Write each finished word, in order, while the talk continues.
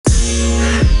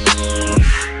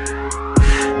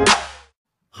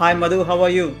Hi Madhu, how are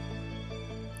you?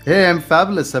 Hey, I'm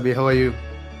fabulous, Abhi. How are you?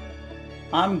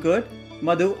 I'm good.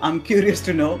 Madhu, I'm curious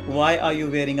to know why are you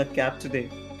wearing a cap today?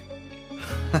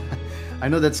 I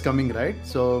know that's coming, right?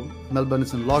 So, Melbourne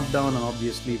is in lockdown and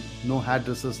obviously no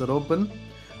hairdressers are open.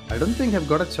 I don't think I've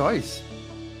got a choice.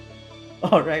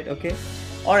 All right, okay.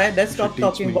 All right, let's You should stop teach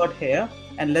talking me. about hair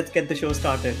and let's get the show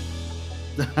started.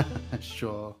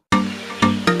 Sure.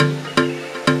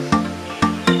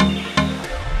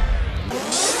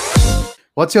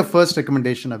 What's your first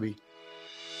recommendation, Abhi?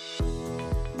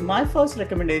 My first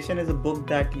recommendation is a book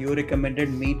that you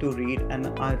recommended me to read and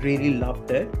I really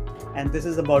loved it. And this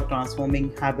is about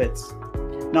transforming habits.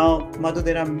 Now, Madhu,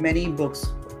 there are many books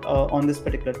on this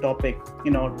particular topic.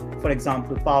 For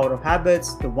example, Power of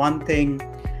Habits, The One Thing,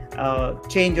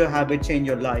 Change Your Habit, Change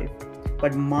Your Life.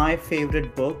 But my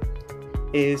favorite book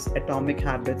is Atomic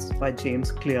Habits by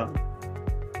James Clear.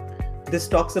 This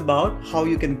talks about how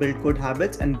you can build good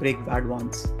habits and break bad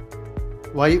ones.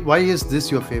 Why is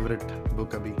this your favorite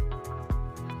book, Abhi?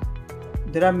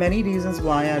 There are many reasons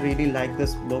why I really like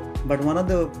this book, but one of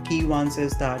the key ones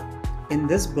is that in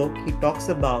this book, he talks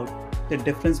about the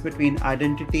difference between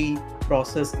identity,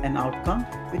 process, and outcome,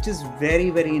 which is very,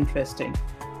 very interesting.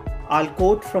 I'll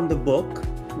quote from the book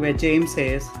where James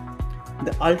says,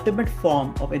 "The ultimate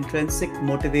form of intrinsic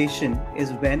motivation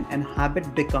is when an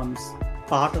habit becomes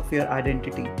part of your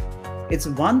identity. It's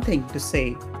one thing to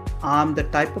say, I'm the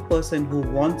type of person who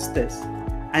wants this,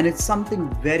 and it's something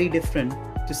very different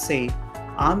to say,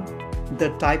 I'm the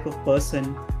type of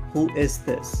person who is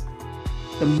this."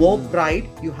 The more pride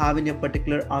you have in your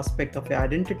particular aspect of your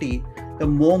identity, the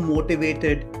more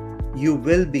motivated you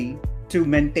will be to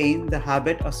maintain the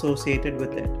habit associated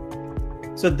with it.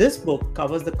 So, this book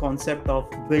covers the concept of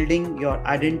building your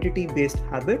identity based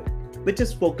habit, which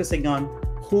is focusing on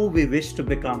who we wish to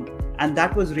become. And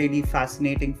that was really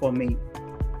fascinating for me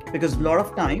because a lot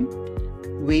of time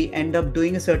we end up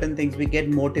doing certain things, we get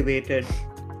motivated,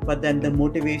 but then the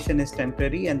motivation is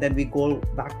temporary and then we go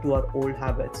back to our old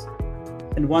habits.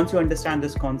 And once you understand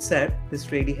this concept,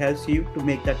 this really helps you to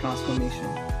make that transformation.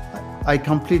 I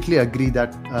completely agree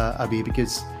that, Abhi,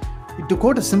 because to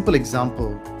quote a simple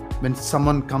example, when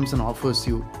someone comes and offers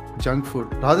you junk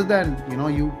food, rather than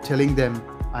you telling them,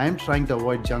 I am trying to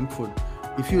avoid junk food,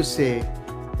 if you say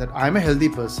that I'm a healthy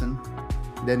person,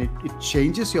 then it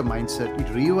changes your mindset, it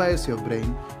rewires your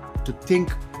brain to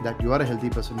think that you are a healthy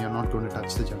person, you're not going to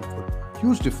touch the junk food.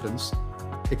 Huge difference.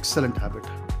 Excellent habit.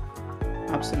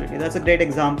 Absolutely. That's a great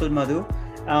example, Madhu.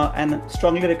 And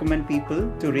strongly recommend people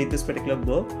to read this particular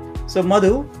book. So,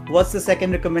 Madhu, what's the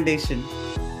second recommendation?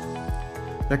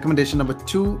 Recommendation number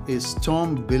 2 is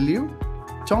Tom Bilyeu.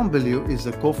 Tom Bilyeu is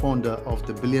the co-founder of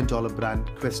the billion-dollar brand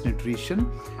Quest Nutrition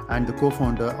and the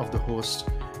co-founder of the host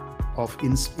of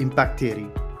Impact Theory.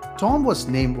 Tom was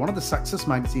named one of the Success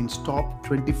Magazine's top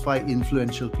 25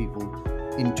 influential people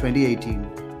in 2018,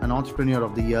 an Entrepreneur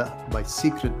of the Year by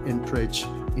Secret Encourage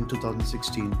in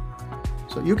 2016.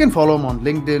 So you can follow him on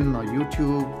LinkedIn or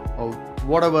YouTube or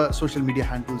whatever social media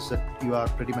handles that you are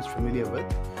pretty much familiar with.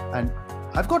 And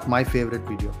I've got my favorite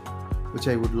video, which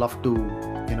I would love to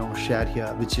share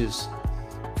here, which is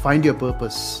Find Your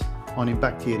Purpose on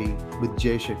Impact Theory with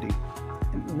Jay Shetty.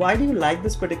 Why do you like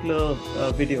this particular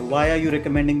video? Why are you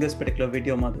recommending this particular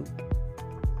video, Madhu?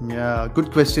 Yeah,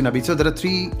 good question, Abhi. So there are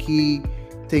 3 key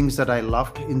things that I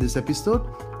loved in this episode.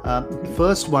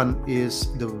 First one is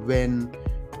when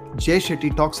Jay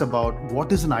Shetty talks about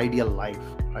what is an ideal life,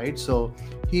 right? So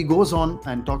he goes on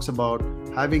and talks about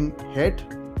having head,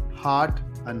 heart,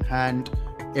 and hand,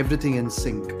 everything in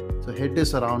sync. So head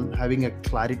is around having a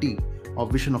clarity or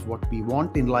vision of what we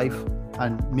want in life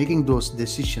and making those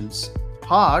decisions.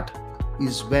 Heart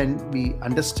is when we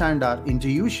understand our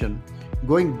intuition,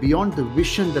 going beyond the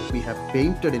vision that we have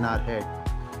painted in our head.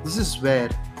 This is where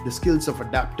the skills of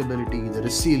adaptability, the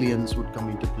resilience would come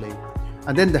into play.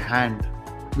 And then the hand,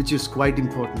 which is quite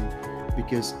important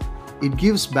because it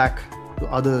gives back to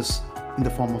others in the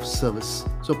form of service.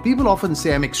 So people often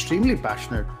say, I'm extremely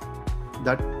passionate.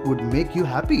 That would make you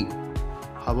happy.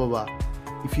 However,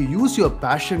 if you use your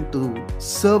passion to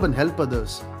serve and help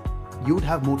others, you would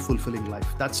have more fulfilling life.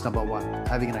 That's number 1,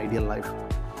 having an ideal life.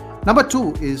 Number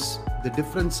 2 is the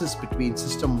differences between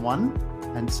System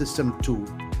 1 and System 2.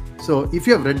 So if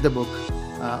you have read the book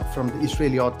from the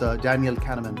Israeli author Daniel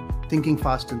Kahneman, Thinking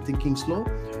Fast and Thinking Slow,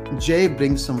 Jay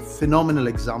brings some phenomenal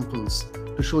examples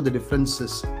to show the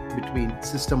differences between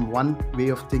System 1 way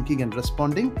of thinking and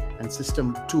responding and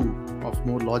System 2 of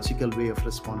more logical way of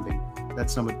responding.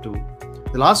 That's number 2.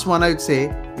 The last one I would say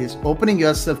is opening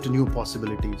yourself to new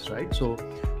possibilities, right? So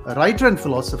a writer and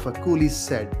philosopher Cooley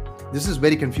said, This is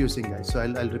very confusing, guys. So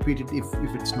I'll repeat it if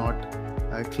it's not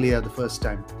clear the first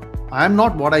time. I am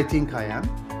not what I think I am.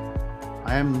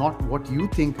 I am not what you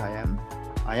think I am.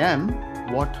 I am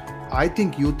what I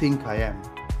think you think I am.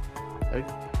 Right?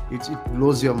 It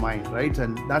blows your mind, right?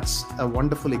 And that's a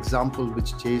wonderful example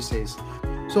which Jay says.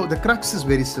 So the crux is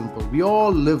very simple. We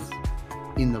all live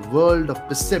in a world of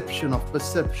perception of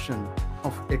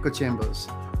echo chambers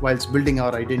whilst building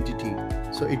our identity.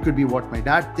 So it could be what my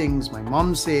dad thinks, my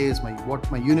mom says, what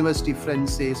my university friend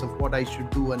says of what I should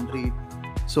do and read.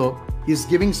 So he's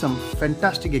giving some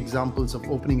fantastic examples of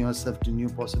opening yourself to new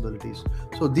possibilities.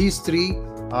 So these three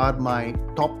are my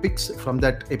top picks from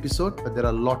that episode, but there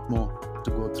are a lot more to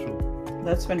go through.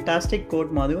 That's fantastic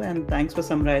quote, Madhu, and thanks for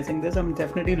summarizing this. I'm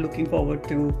definitely looking forward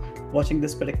to watching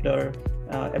this particular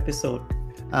episode.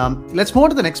 Let's move on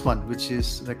to the next one, which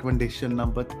is recommendation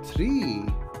number 3.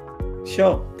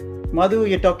 Sure. Madhu,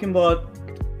 you're talking about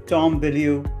Tom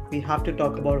Bilyeu. We have to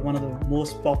talk about one of the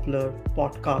most popular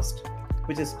podcasts,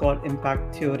 which is called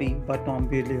Impact Theory by Tom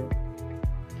Bilyeu.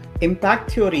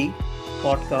 Impact Theory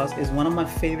podcast is one of my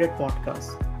favorite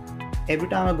podcasts. Every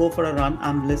time I go for a run,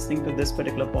 I'm listening to this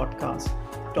particular podcast.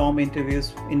 Tom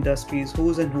interviews industries,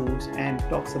 who's and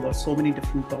talks about so many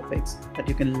different topics that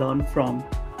you can learn from.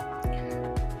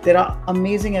 There are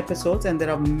amazing episodes, and there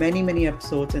are many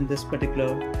episodes in this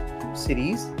particular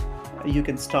series. You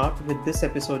can start with this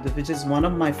episode, which is one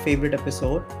of my favorite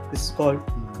episodes. This is called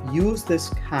Use This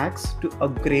Hacks to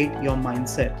Upgrade Your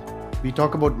Mindset. We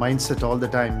talk about mindset all the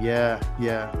time. Yeah.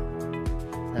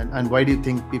 And why do you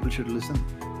think people should listen?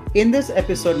 In this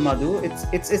episode, Madhu,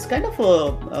 it's kind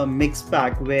of a mixed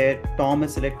bag where Tom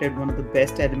has selected one of the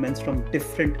best elements from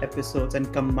different episodes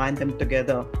and combined them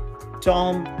together.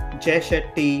 Tom, Jay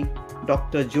Shetty,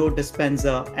 Dr. Joe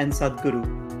Dispenza, and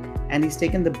Sadhguru. And he's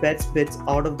taken the best bits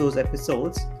out of those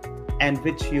episodes, and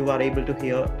which you are able to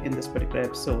hear in this particular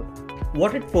episode.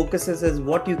 What it focuses is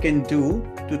what you can do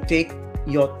to take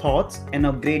your thoughts and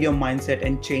upgrade your mindset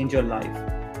and change your life.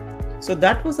 So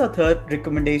that was our third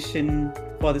recommendation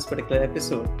for this particular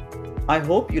episode. I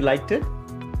hope you liked it.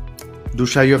 Do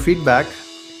share your feedback.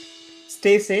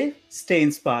 Stay safe, stay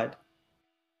inspired.